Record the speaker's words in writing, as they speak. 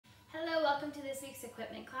welcome to this week's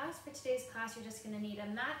equipment class. For today's class, you're just going to need a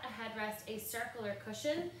mat, a headrest, a circle or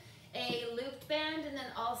cushion, a looped band, and then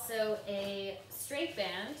also a straight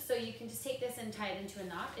band. So you can just take this and tie it into a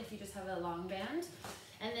knot if you just have a long band.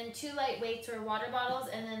 And then 2 light weights or water bottles,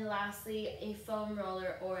 and then lastly, a foam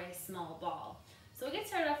roller or a small ball. So we'll get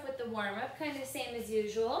started off with the warm-up, kind of the same as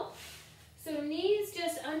usual. So knees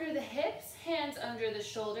just under the hips, hands under the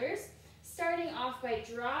shoulders. Starting off by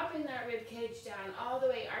dropping that rib cage down all the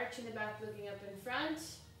way, arching the back, looking up in front.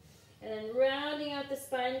 And then rounding out the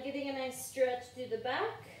spine, getting a nice stretch through the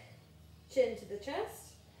back, chin to the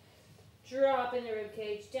chest. Dropping the rib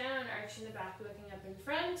cage down, arching the back, looking up in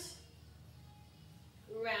front.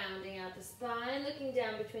 Rounding out the spine, looking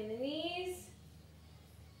down between the knees.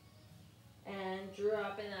 And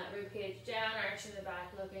dropping that rib cage down, arching the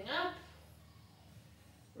back, looking up.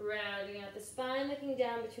 Rounding out the spine, looking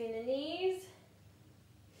down between the knees.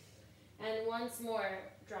 And once more,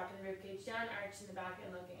 dropping the ribcage down, arching the back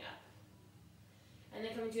and looking up. And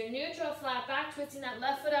then coming to a neutral flat back, twisting that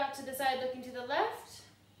left foot out to the side, looking to the left.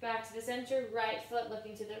 Back to the center, right foot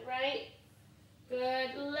looking to the right.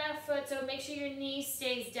 Good, left foot, so make sure your knee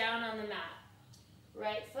stays down on the mat.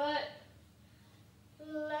 Right foot,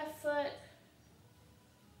 left foot,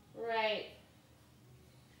 right,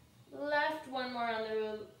 left, one more on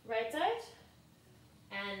the right side,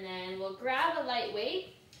 and then we'll grab a light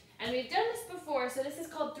weight, and we've done this before, so this is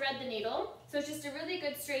called thread the needle, so it's just a really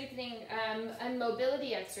good strengthening and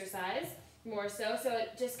mobility exercise, more so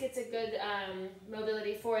it just gets a good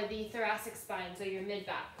mobility for the thoracic spine, so your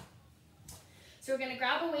mid-back. So we're going to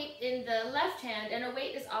grab a weight in the left hand, and a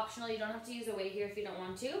weight is optional, you don't have to use a weight here if you don't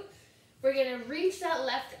want to. We're going to reach that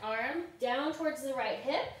left arm down towards the right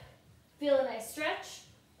hip, feel a nice stretch,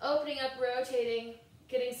 opening up, rotating,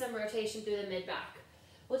 getting some rotation through the mid-back.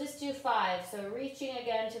 We'll just do 5. So reaching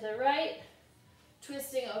again to the right,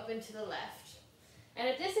 twisting open to the left. And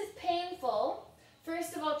if this is painful,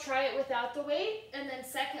 first of all, try it without the weight, and then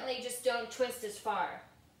secondly, just don't twist as far.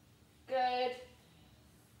 Good.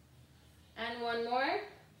 And one more.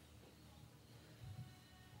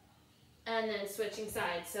 And then switching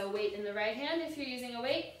sides. So weight in the right hand if you're using a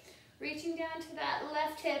weight. Reaching down to that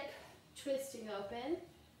left hip, twisting open.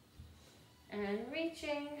 And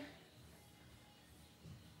reaching.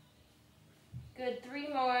 Good, 3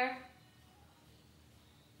 more.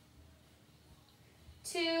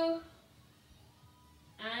 2.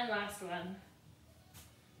 And last one.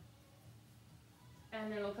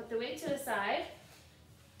 And then we'll put the weight to the side.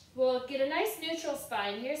 We'll get a nice neutral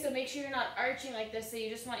spine here, so make sure you're not arching like this, so you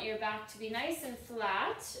just want your back to be nice and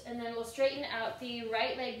flat. And then we'll straighten out the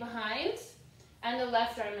right leg behind and the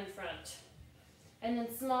left arm in front. And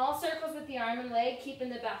then small circles with the arm and leg, keeping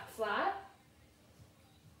the back flat.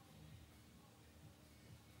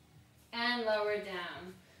 And lower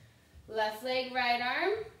down. Left leg, right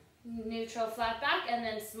arm, neutral flat back, and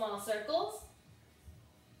then small circles.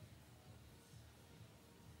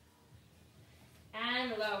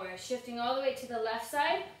 And lower, shifting all the way to the left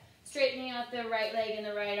side, straightening out the right leg and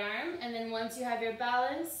the right arm. And then once you have your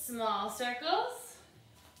balance, small circles.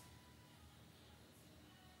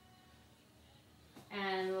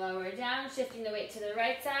 And lower down, shifting the weight to the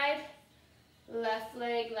right side, left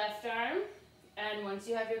leg, left arm. And once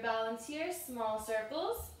you have your balance here, small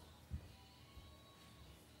circles.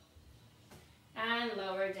 And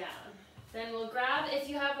lower down. Then we'll grab, if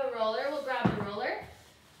you have a roller, we'll grab a roller.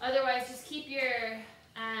 Otherwise, just keep your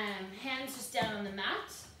hands just down on the mat.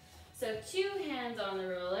 So 2 hands on the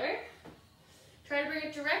roller. Try to bring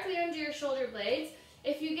it directly under your shoulder blades.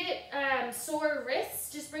 If you get sore wrists,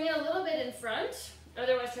 just bring it a little bit in front.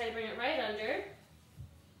 Otherwise, try to bring it right under.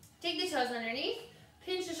 Take the toes underneath.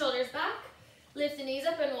 Pinch the shoulders back. Lift the knees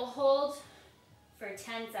up, and we'll hold for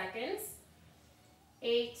 10 seconds.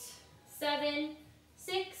 8, 7,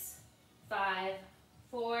 6, 5,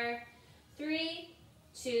 4, 3,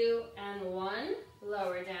 2, and 1.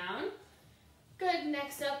 Lower down. Good.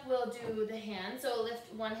 Next up, we'll do the hands. So we'll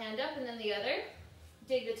lift one hand up and then the other.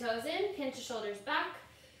 Dig the toes in, pinch the shoulders back.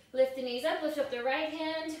 Lift the knees up, lift up the right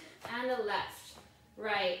hand and the left.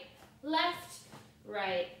 Right, left,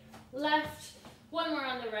 right, left. One more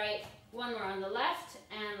on the right, one more on the left,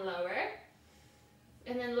 and lower.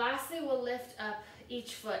 And then lastly, we'll lift up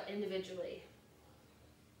each foot individually.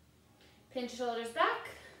 Pinch the shoulders back,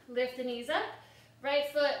 lift the knees up. Right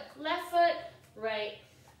foot, right,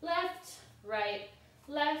 left, right,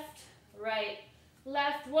 left, right,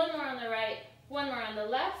 left. One more on the right, one more on the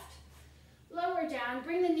left. Lower down,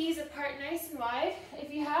 bring the knees apart nice and wide.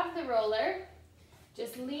 If you have the roller,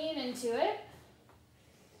 just lean into it.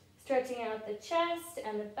 Stretching out the chest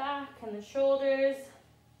and the back and the shoulders.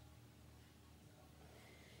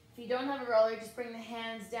 you don't have a roller, just bring the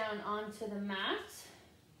hands down onto the mat.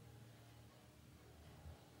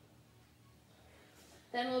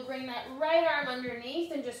 Then we'll bring that right arm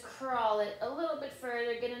underneath and just crawl it a little bit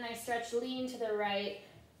further. Get a nice stretch, lean to the right.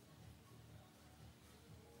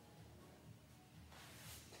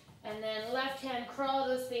 And then left hand, crawl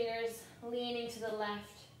those fingers, leaning to the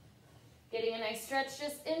left. Getting a nice stretch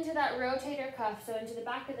just into that rotator cuff, so into the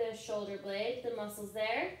back of the shoulder blade, the muscles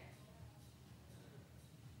there.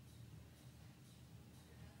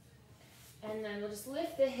 And then we'll just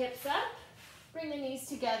lift the hips up, bring the knees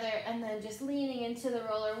together, and then just leaning into the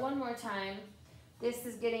roller one more time. This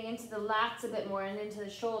is getting into the lats a bit more and into the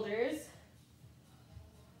shoulders.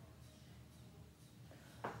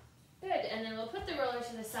 Good, and then we'll put the roller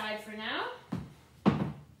to the side for now.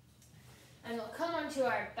 And we'll come onto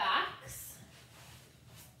our backs.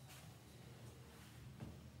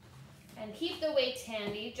 And keep the weights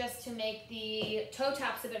handy just to make the toe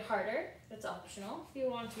taps a bit harder. That's optional if you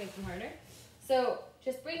want to make them harder. So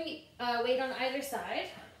just bring weight on either side,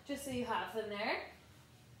 just so you have them there.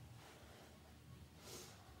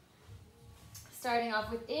 Starting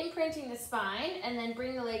off with imprinting the spine, and then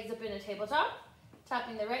bring the legs up in a tabletop.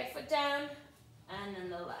 Tapping the right foot down, and then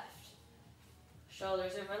the left.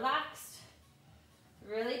 Shoulders are relaxed.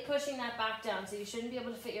 Really pushing that back down, so you shouldn't be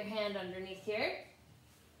able to fit your hand underneath here.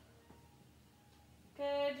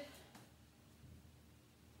 Good.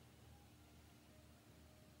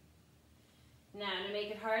 Now to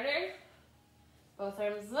make it harder, both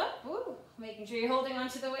arms up, woo, making sure you're holding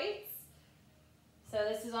onto the weights. So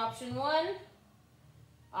this is option 1.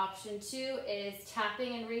 Option 2 is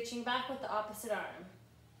tapping and reaching back with the opposite arm.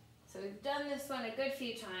 So we've done this one a good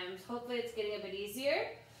few times. Hopefully it's getting a bit easier.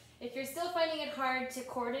 If you're still finding it hard to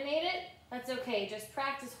coordinate it, that's okay. Just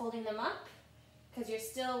practice holding them up because you're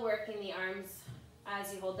still working the arms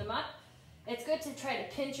as you hold them up. It's good to try to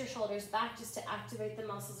pinch your shoulders back just to activate the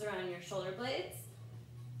muscles around your shoulder blades.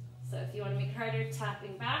 So if you want to make it harder,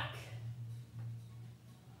 tapping back.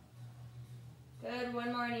 Good,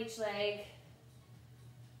 one more on each leg.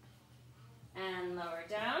 And lower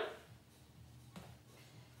down.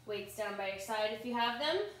 Weights down by your side if you have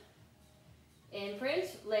them. Imprint,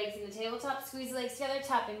 legs in the tabletop, squeeze the legs together,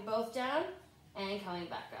 tapping both down and coming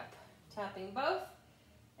back up. Tapping both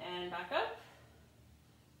and back up.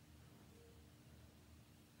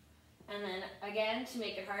 And then again, to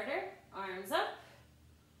make it harder, arms up.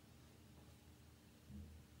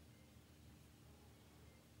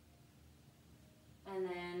 And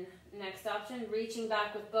then next option, reaching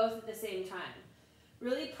back with both at the same time.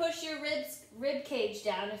 Really push your rib cage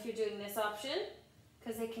down if you're doing this option,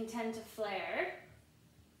 because they can tend to flare.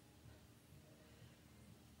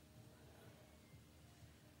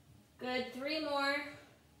 Good, 3 more.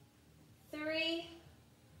 3,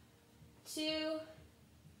 2,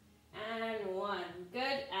 and 1. Good,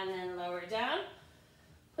 and then lower down.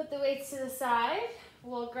 Put the weights to the side.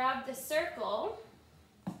 We'll grab the circle,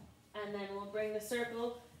 and then we'll bring the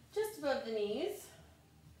circle just above the knees.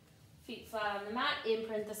 Feet flat on the mat,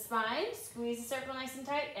 imprint the spine, squeeze the circle nice and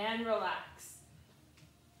tight, and relax.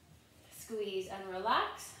 Squeeze and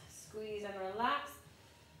relax, squeeze and relax.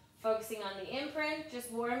 Focusing on the imprint,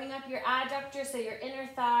 just warming up your adductor, so your inner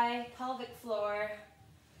thigh, pelvic floor,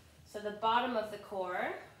 so the bottom of the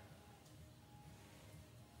core.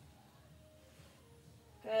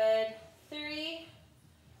 Good, 3,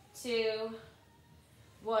 2,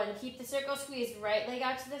 1. Keep the circle squeezed, right leg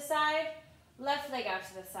out to the side, left leg out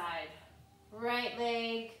to the side. Right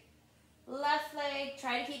leg, left leg,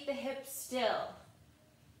 try to keep the hips still.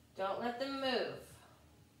 Don't let them move.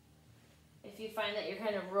 If you find that you're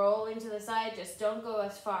kind of rolling to the side, just don't go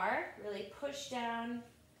as far. Really push down.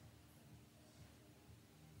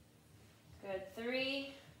 Good,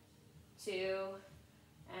 3, 2,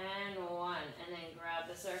 and 1. And then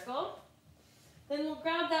grab the circle. Then we'll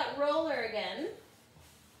grab that roller again.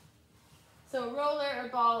 So roller or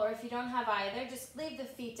ball, or if you don't have either, just leave the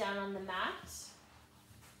feet down on the mat.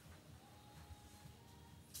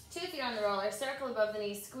 2 feet on the roller, circle above the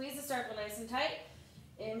knees, squeeze the circle nice and tight.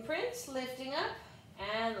 Imprint, lifting up,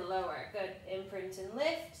 and lower. Good, imprint and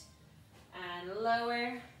lift, and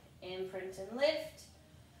lower, imprint and lift,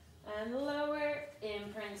 and lower,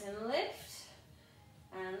 imprint and lift,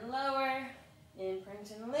 and lower,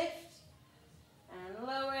 imprint and lift, and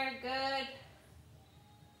lower. Good.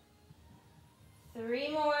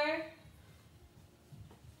 3 more.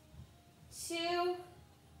 2,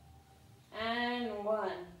 and 1.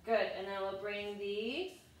 Good, and then we'll bring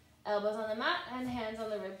the elbows on the mat and hands on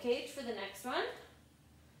the rib cage for the next one.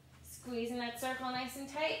 Squeezing that circle nice and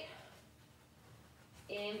tight.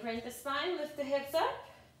 Imprint the spine, lift the hips up,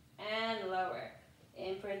 and lower.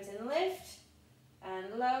 imprint and lift,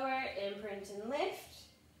 and lower, imprint and lift,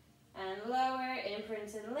 and lower,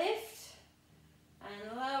 imprint and lift,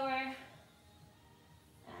 and lower,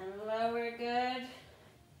 and lower, good.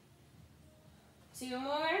 2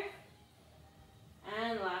 more,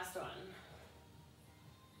 and last one.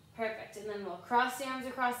 Perfect, and then we'll cross the arms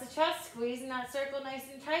across the chest, squeezing that circle nice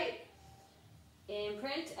and tight.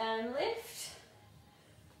 Imprint and lift,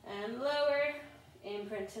 and lower,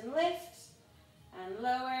 imprint and lift, and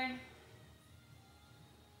lower,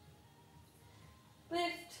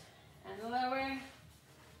 lift, and lower.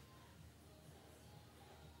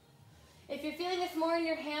 If you're feeling this more in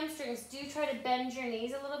your hamstrings, do try to bend your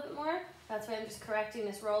knees a little bit more. That's why I'm just correcting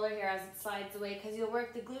this roller here as it slides away, because you'll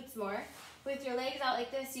work the glutes more. With your legs out like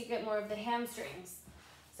this, you get more of the hamstrings.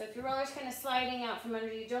 So if your roller's kind of sliding out from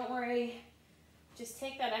under you, don't worry. Just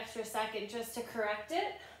take that extra second just to correct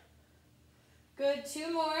it. Good,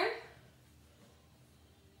 2 more.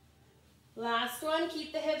 Last one,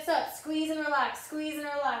 keep the hips up. Squeeze and relax, squeeze and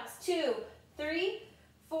relax. 2, 3,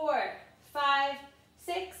 4, 5,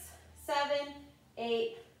 6, 7,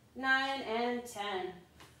 8, 9, and 10.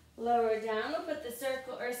 Lower down, we'll put the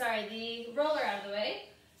circle, or sorry, the roller out of the way.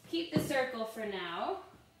 Keep the circle for now.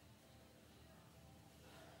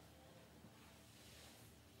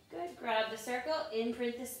 Good, grab the circle,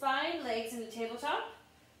 imprint the spine, legs into tabletop.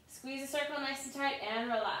 Squeeze the circle nice and tight and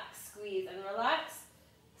relax. Squeeze and relax,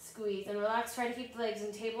 squeeze and relax. Try to keep the legs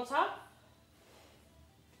in tabletop.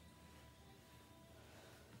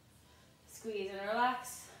 Squeeze and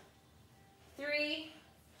relax. 3,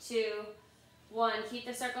 2, 1. Keep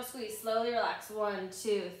the circle squeeze. Slowly relax. 1,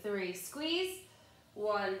 2, 3. Squeeze.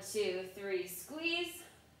 1, 2, 3. Squeeze.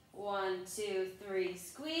 1, 2, 3.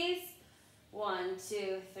 Squeeze. 1,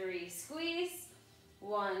 2, 3. Squeeze.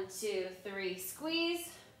 1, 2, 3. Squeeze.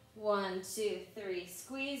 1, 2, 3.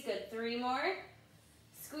 Squeeze. Good. 3 more.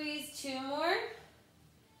 Squeeze. 2 more.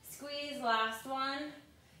 Squeeze. Last one.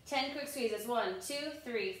 10 quick squeezes. 1, 2,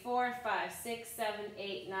 3, 4, 5, 6, 7,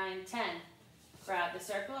 8, 9, 10. Grab the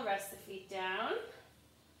circle, rest the feet down.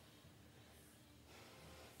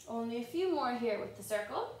 Only a few more here with the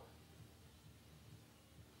circle.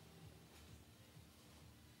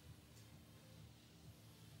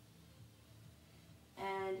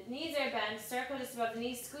 And knees are bent, circle just above the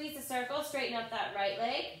knees. Squeeze the circle, straighten up that right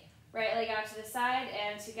leg. Right leg out to the side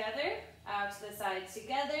and together. Out to the side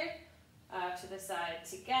together. Out to the side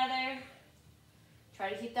together. Try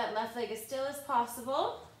to keep that left leg as still as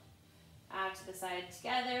possible. Out to the side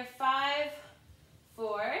together. 5,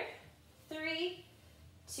 4, 3,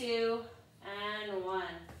 2, and 1.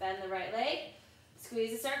 Bend the right leg.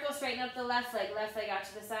 Squeeze the circle, straighten up the left leg. Left leg out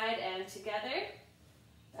to the side and together.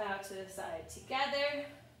 Out to the side together.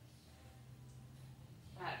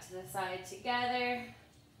 Out to the side together.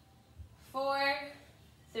 4,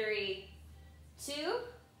 3, 2,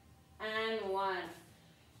 and 1.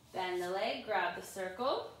 Bend the leg, grab the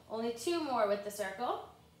circle. Only 2 more with the circle.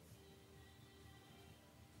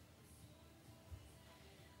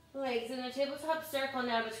 Legs in the tabletop, circle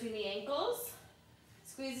now between the ankles.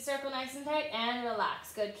 Squeeze the circle nice and tight and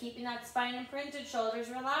relax. Good, keeping that spine imprinted, shoulders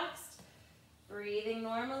relaxed. Breathing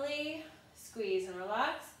normally. Squeeze and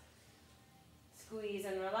relax. Squeeze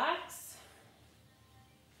and relax.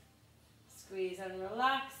 Squeeze and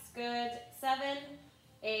relax. Good. 7,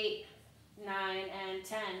 8, 9, and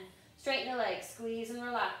 10. Straighten the legs. Squeeze and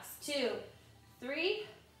relax. 2, 3,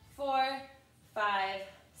 4, 5,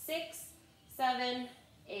 6, 7,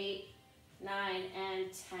 8, 9, and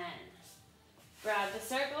 10. Grab the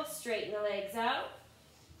circle, straighten the legs out.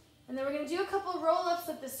 And then we're going to do a couple roll-ups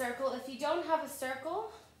with the circle. If you don't have a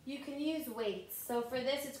circle, you can use weights. So for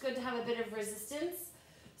this, it's good to have a bit of resistance.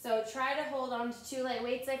 So try to hold on to 2 light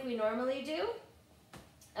weights like we normally do.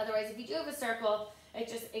 Otherwise, if you do have a circle, it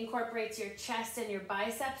just incorporates your chest and your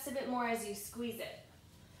biceps a bit more as you squeeze it.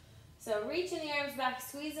 So reaching the arms back,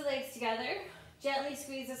 squeeze the legs together. Gently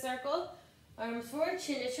squeeze the circle. Arms forward,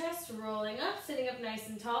 chin to chest, rolling up, sitting up nice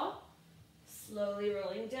and tall. Slowly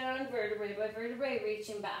rolling down, vertebrae by vertebrae,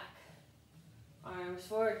 reaching back. Arms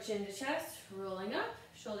forward, chin to chest, rolling up,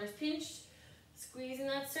 shoulders pinched, squeezing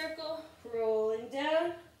that circle, rolling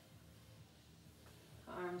down.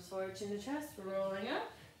 Arms forward, chin to chest, rolling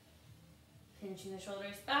up, pinching the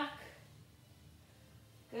shoulders back.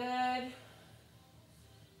 Good.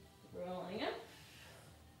 Rolling up.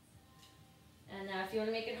 And now if you want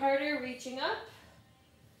to make it harder, reaching up.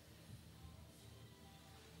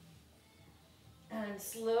 And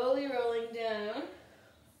slowly rolling down.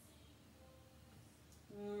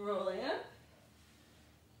 Rolling up.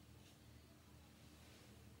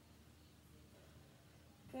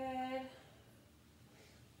 Good.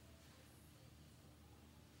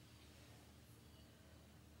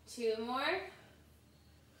 2 more.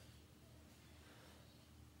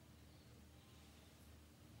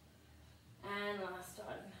 And last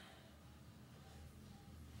one.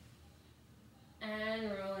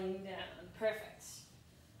 And rolling down. Perfect.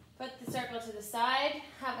 Put the circle to the side,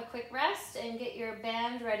 have a quick rest, and get your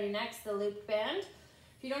band ready next, the loop band.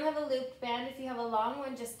 If you don't have a loop band, if you have a long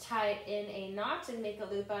one, just tie it in a knot and make a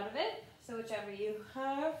loop out of it. So whichever you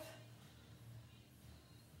have.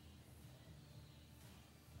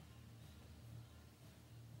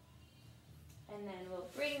 And then we'll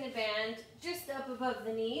bring the band just up above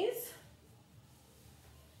the knees.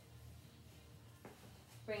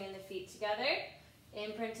 Bringing the feet together,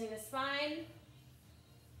 imprinting the spine.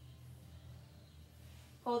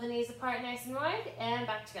 Pull the knees apart nice and wide and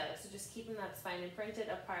back together. So just keeping that spine imprinted,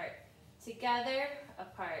 apart, together,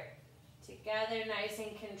 nice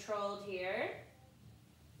and controlled here.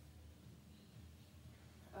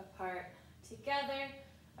 Apart, together,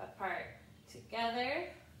 apart, together.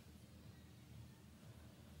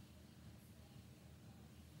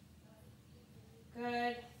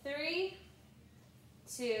 Good. 3,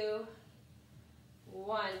 2,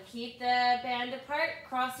 1. Keep the band apart.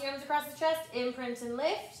 Cross the arms across the chest. Imprint and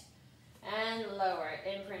lift. And lower.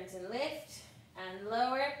 Imprint and lift. And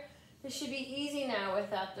lower. This should be easy now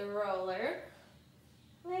without the roller.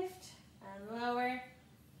 Lift. And lower.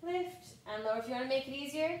 Lift. And lower. If you want to make it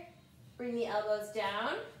easier, bring the elbows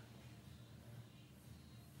down.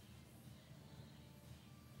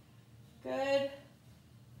 Good.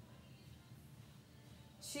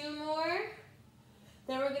 2 more.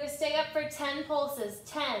 Then we're going to stay up for 10 pulses.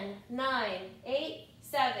 10, 9, 8,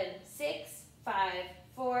 7, 6, 5,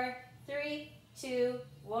 4, 3, 2,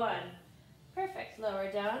 1. Perfect.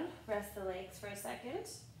 Lower down. Rest the legs for a second.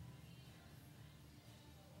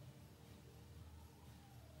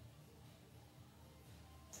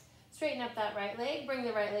 Straighten up that right leg. Bring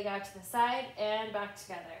the right leg out to the side and back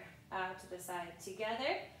together. Out to the side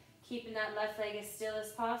together. Keeping that left leg as still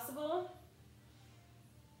as possible.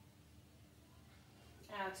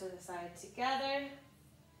 Out to the side together.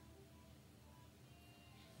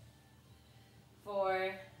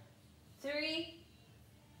 4, 3,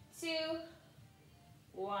 2,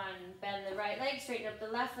 1. Bend the right leg, straighten up the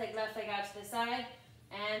left leg out to the side,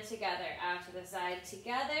 and together. Out to the side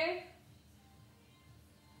together.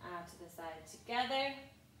 Out to the side together.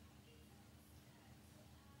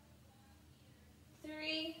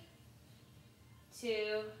 3,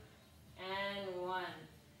 2, and 1.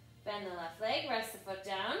 Bend the left leg, rest the foot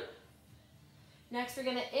down. Next, we're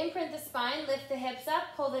going to imprint the spine, lift the hips up,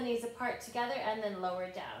 pull the knees apart together, and then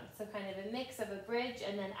lower down. So kind of a mix of a bridge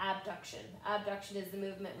and then abduction. Abduction is the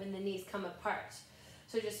movement when the knees come apart.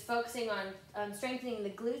 So just focusing on strengthening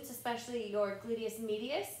the glutes, especially your gluteus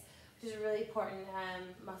medius, which is a really important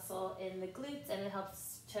muscle in the glutes, and it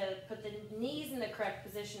helps to put the knees in the correct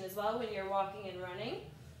position as well when you're walking and running.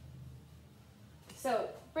 So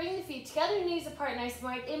bring the feet together, knees apart nice and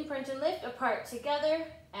wide, imprint and lift, apart together,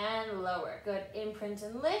 and lower. Good. Imprint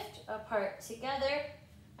and lift, apart together,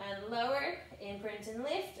 and lower. Imprint and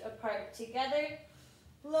lift, apart together,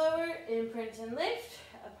 lower. Imprint and lift,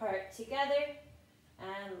 apart together,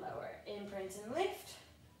 and lower. Imprint and lift,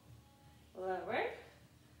 lower.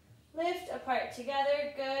 Lift, apart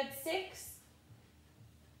together. Good. 6.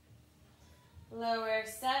 Lower.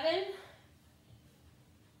 7.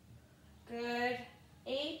 Good.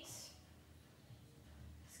 8.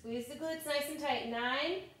 Squeeze the glutes nice and tight.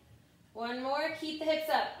 9. 1 more. Keep the hips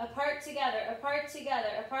up. Apart together, apart together,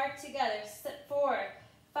 apart together. 4,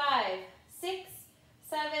 5, 6,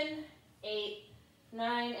 7, 8,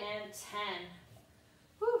 9, and 10.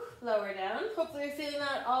 Whew. Lower down. Hopefully you're feeling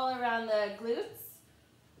that all around the glutes.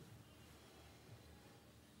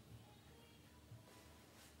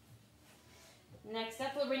 Next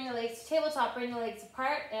up, we'll bring the legs to tabletop. Bring the legs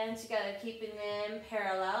apart and together, keeping them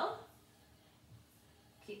parallel.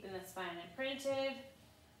 Keeping the spine imprinted.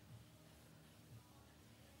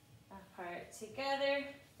 Apart together.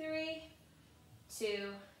 3, 2,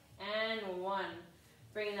 and 1.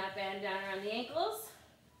 Bringing that band down around the ankles.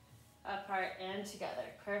 Apart and together.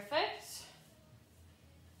 Perfect.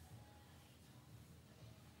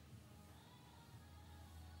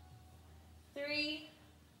 Three,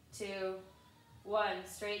 2, 1.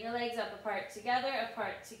 Straighten the legs up, apart together,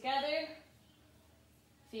 apart together.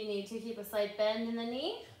 If you need to, keep a slight bend in the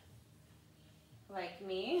knee, like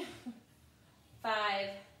me. 5,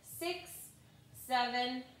 6,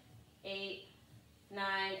 7, 8, 9,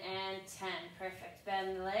 and 10. Perfect.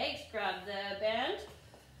 Bend the legs, grab the band,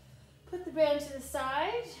 put the band to the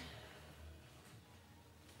side,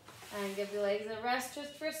 and give the legs a rest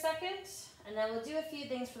just for a second. And then we'll do a few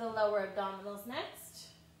things for the lower abdominals next.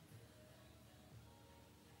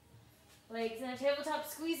 Legs in a tabletop,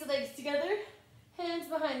 squeeze the legs together. Hands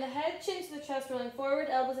behind the head, chin to the chest, rolling forward,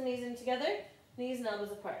 elbows and knees in together, knees and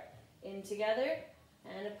elbows apart. In together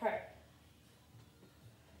and apart.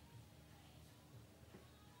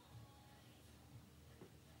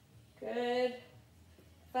 Good.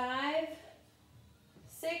 5,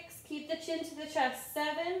 6, keep the chin to the chest.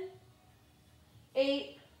 7,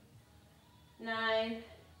 8, 9,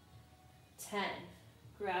 10.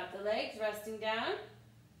 Grab the legs, resting down.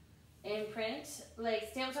 Imprint, legs,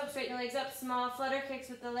 tabletop, straighten the legs up, small flutter kicks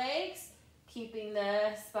with the legs, keeping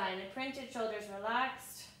the spine imprinted, shoulders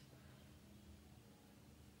relaxed.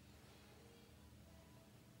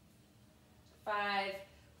 5,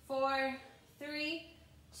 4, 3,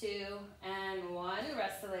 2, and 1.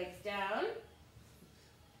 Rest the legs down.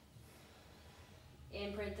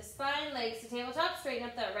 Imprint the spine, legs to tabletop, straighten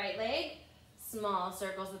up that right leg. Small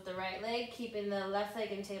circles with the right leg, keeping the left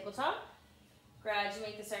leg in tabletop. Gradually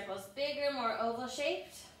make the circles bigger, more oval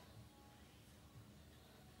shaped.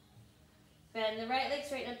 Bend the right leg,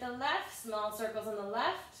 straighten up the left, small circles on the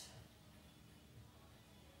left.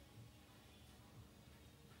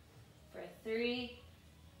 For 3,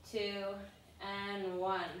 2, and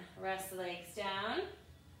 1. Rest the legs down.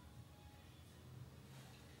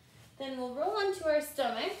 Then we'll roll onto our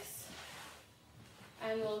stomachs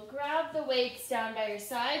and we'll grab the weights down by your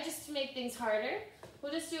side just to make things harder.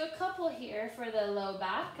 We'll just do a couple here for the low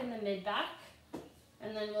back and the mid back,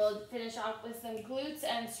 and then we'll finish off with some glutes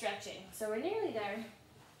and stretching. So we're nearly there.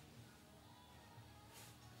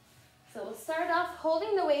 So we'll start off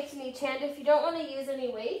holding the weights in each hand. If you don't want to use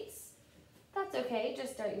any weights, that's okay,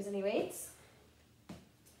 just don't use any weights.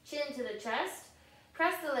 Chin to the chest,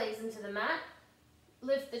 press the legs into the mat,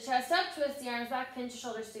 lift the chest up, twist the arms back, pinch the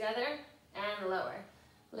shoulders together, and lower.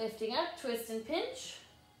 Lifting up, twist and pinch,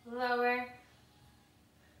 lower.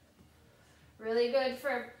 Really good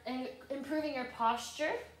for improving your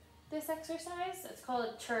posture, this exercise. It's called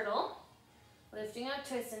a turtle. Lifting up,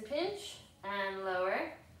 twist and pinch, and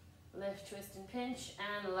lower. Lift, twist and pinch,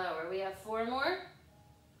 and lower. We have 4 more.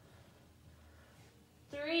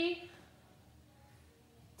 3,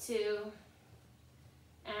 2,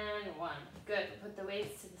 and 1. Good. Put the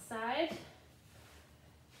weights to the side.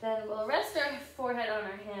 Then we'll rest our forehead on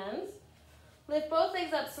our hands. Lift both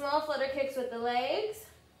legs up, small flutter kicks with the legs.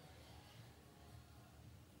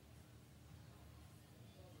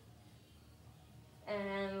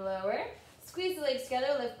 And lower. Squeeze the legs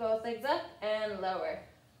together, lift both legs up and lower.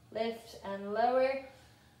 Lift and lower,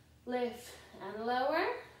 lift and lower.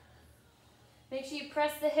 Make sure you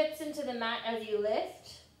press the hips into the mat as you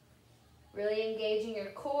lift. Really engaging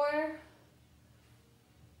your core.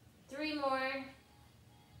 3 more,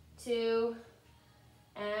 2,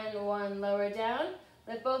 and 1. Lower down.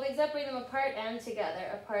 Lift both legs up, bring them apart and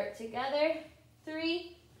together. Apart together.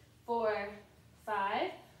 3, 4,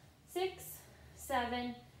 5, 6,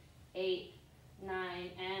 7, 8,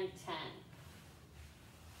 9, and 10.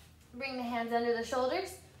 Bring the hands under the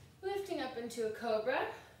shoulders, lifting up into a cobra.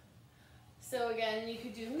 So again, you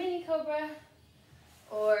could do mini cobra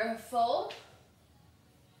or full.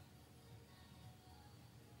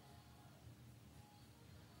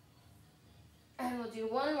 And we'll do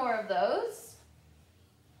 1 more of those.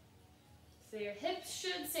 So your hips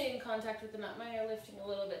should stay in contact with the mat. Mine are lifting a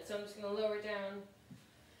little bit, so I'm just going to lower down.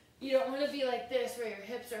 You don't want to be like this where your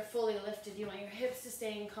hips are fully lifted. You want your hips to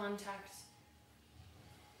stay in contact.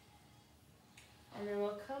 And then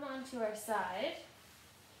we'll come onto our side.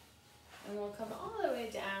 And we'll come all the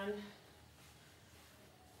way down.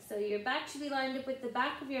 So your back should be lined up with the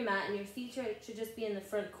back of your mat, and your feet should just be in the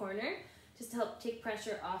front corner, just to help take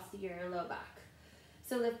pressure off your low back.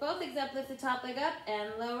 So lift both legs up, lift the top leg up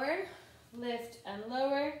and lower. Lift and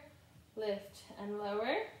lower, lift and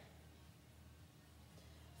lower.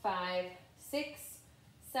 5, 6,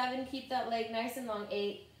 7, keep that leg nice and long.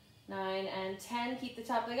 8, 9, and 10. Keep the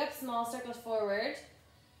top leg up, small circles forward.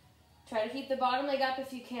 Try to keep the bottom leg up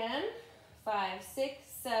if you can. 5, 6,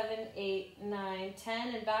 7, 8, 9,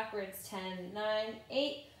 10, and backwards. 10, 9,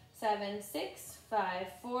 8, 7, 6, 5,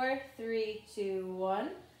 4, 3, 2, 1.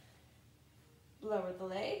 Lower the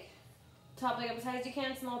leg. Top leg up as high as you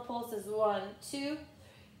can, small pulses. 1, 2,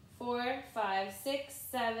 4, 5, 6,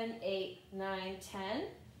 7, 8, 9, 10.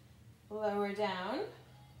 Lower down.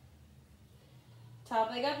 Top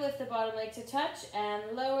leg up, lift the bottom leg to touch,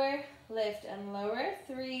 and lower, lift and lower.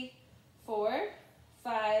 3, 4,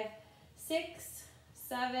 5, 6,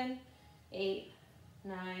 7, 8,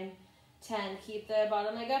 9, 10. Keep the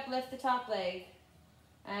bottom leg up, lift the top leg,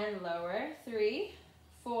 and lower. 3,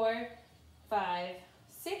 4, 5,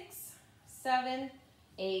 6, 7,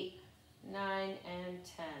 8, 9, and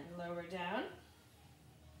 10. Lower down.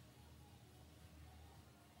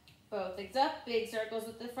 Both legs up, big circles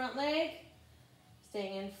with the front leg.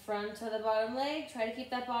 Staying in front of the bottom leg. Try to keep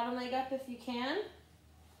that bottom leg up if you can.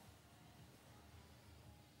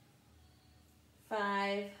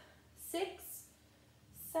 5, 6,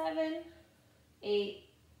 7, 8,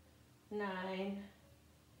 9,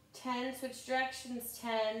 10. Switch directions.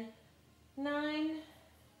 10, 9,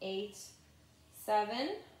 8, 7,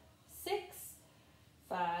 6,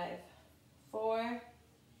 5, 4,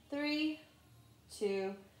 3,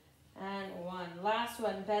 2, and 1. Last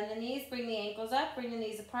one. Bend the knees, bring the ankles up, bring the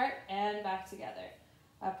knees apart and back together.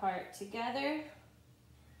 Apart together.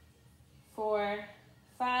 4,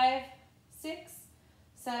 5, 6,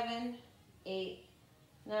 7, 8,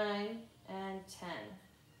 9, and 10.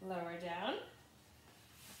 Lower down.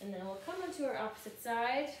 And then we'll come onto our opposite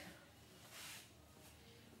side.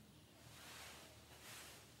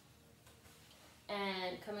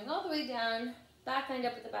 And coming all the way down, back lined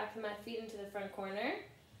up with the back of the mat, feet into the front corner.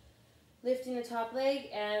 Lifting the top leg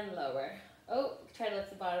and lower. Oh, try to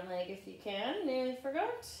lift the bottom leg if you can. Nearly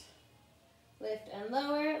forgot. Lift and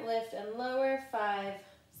lower. 5,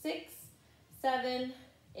 6, 7,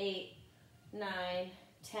 8, 9,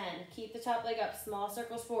 10. Keep the top leg up. Small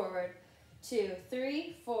circles forward. 2,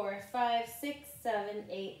 3, 4, 5, 6, 7,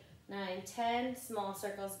 8, 9, 10. Small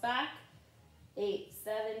circles back. 8,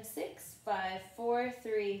 7, 6, 5, 4,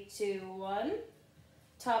 3, 2, 1.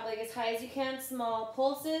 Top leg as high as you can. Small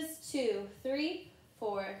pulses. 2, 3,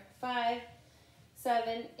 4, 5,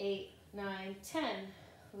 7, 8, 9, 10.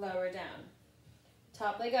 Lower down.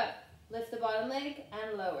 Top leg up. Lift the bottom leg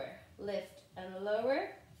and lower. Lift and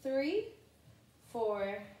lower. 3,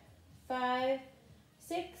 4, 5,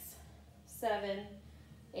 6, 7,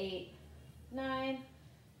 8, 9,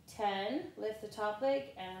 10. Lift the top leg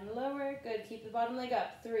and lower. Good. Keep the bottom leg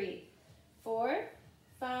up. 3, 4,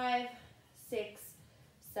 5, 6,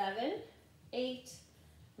 7, 8,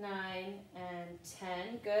 9, and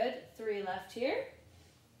 10. Good. 3 left here.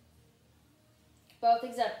 Both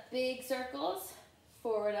legs up. Big circles.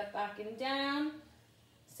 Forward, up, back, and down.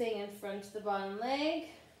 Staying in front of the bottom leg.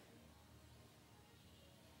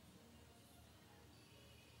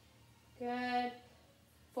 Good.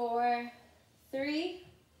 4, 3,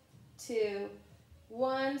 2,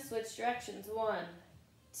 1. Switch directions. 1,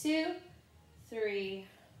 2, 3,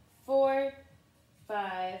 4,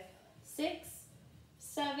 5, 6,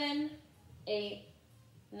 7, 8,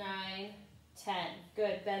 9, 10.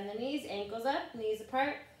 Good. Bend the knees, ankles up, knees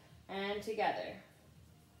apart, and together.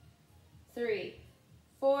 3,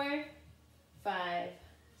 4, 5,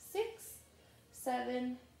 6,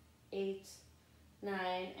 7, 8, 9,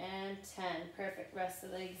 and 10. Perfect. Rest the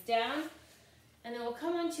legs down. And then we'll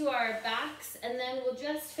come onto our backs, and then we'll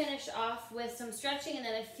just finish off with some stretching and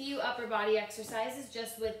then a few upper body exercises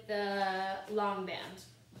just with the long band.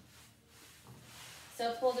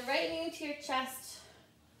 So pull the right knee to your chest,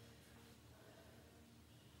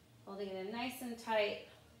 holding it in nice and tight.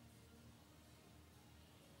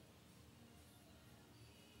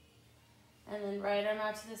 And then right arm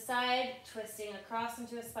out to the side, twisting across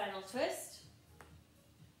into a spinal twist.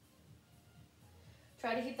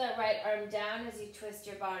 Try to keep that right arm down as you twist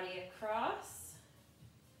your body across.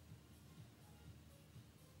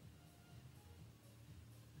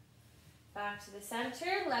 Back to the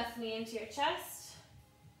center, left knee into your chest.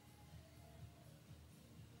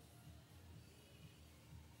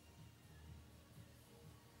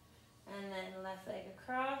 And then left leg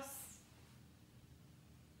across.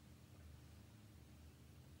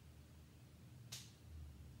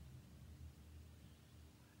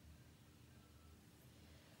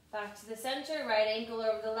 Back to the center, right ankle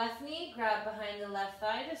over the left knee, grab behind the left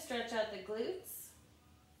thigh to stretch out the glutes.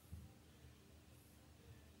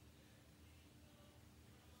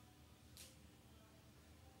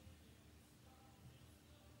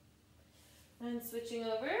 And switching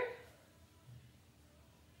over.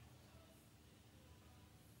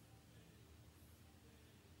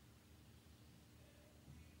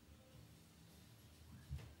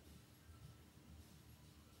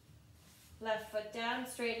 Left foot down,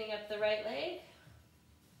 straightening up the right leg.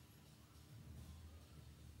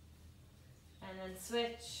 And then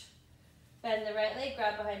switch. Bend the right leg,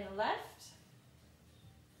 grab behind the left.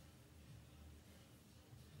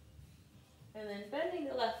 And then bending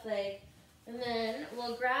the left leg. And then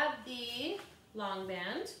we'll grab the long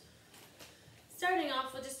band. Starting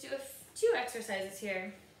off, we'll just do 2 exercises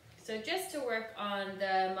here. So just to work on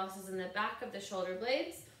the muscles in the back of the shoulder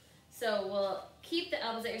blades. So we'll keep the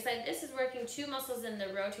elbows at your side. This is working 2 muscles in the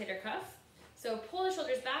rotator cuff. So pull the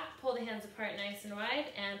shoulders back, pull the hands apart nice and wide,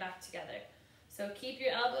 and back together. So keep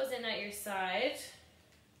your elbows in at your side.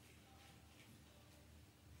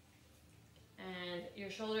 And your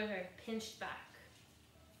shoulders are pinched back.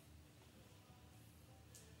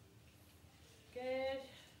 Good.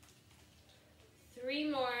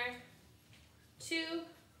 3 more. 2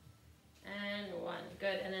 and 1.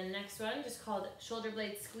 Good. And then next one, just called shoulder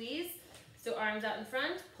blade squeeze. So arms out in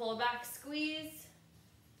front, pull back, squeeze,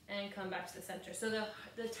 and come back to the center. So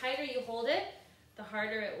the tighter you hold it, the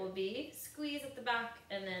harder it will be. Squeeze at the back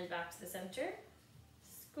and then back to the center.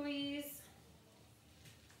 Squeeze.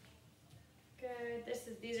 Good.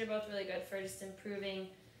 These are both really good for just improving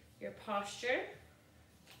your posture,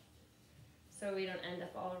 so we don't end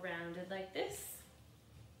up all rounded like this.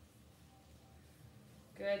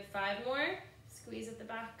 Good. 5 more. Squeeze at the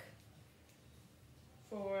back.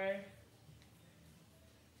 4,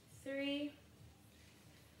 3,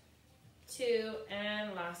 2,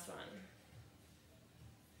 and last one.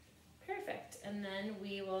 Perfect. And then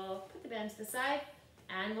we will put the band to the side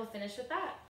and we'll finish with that.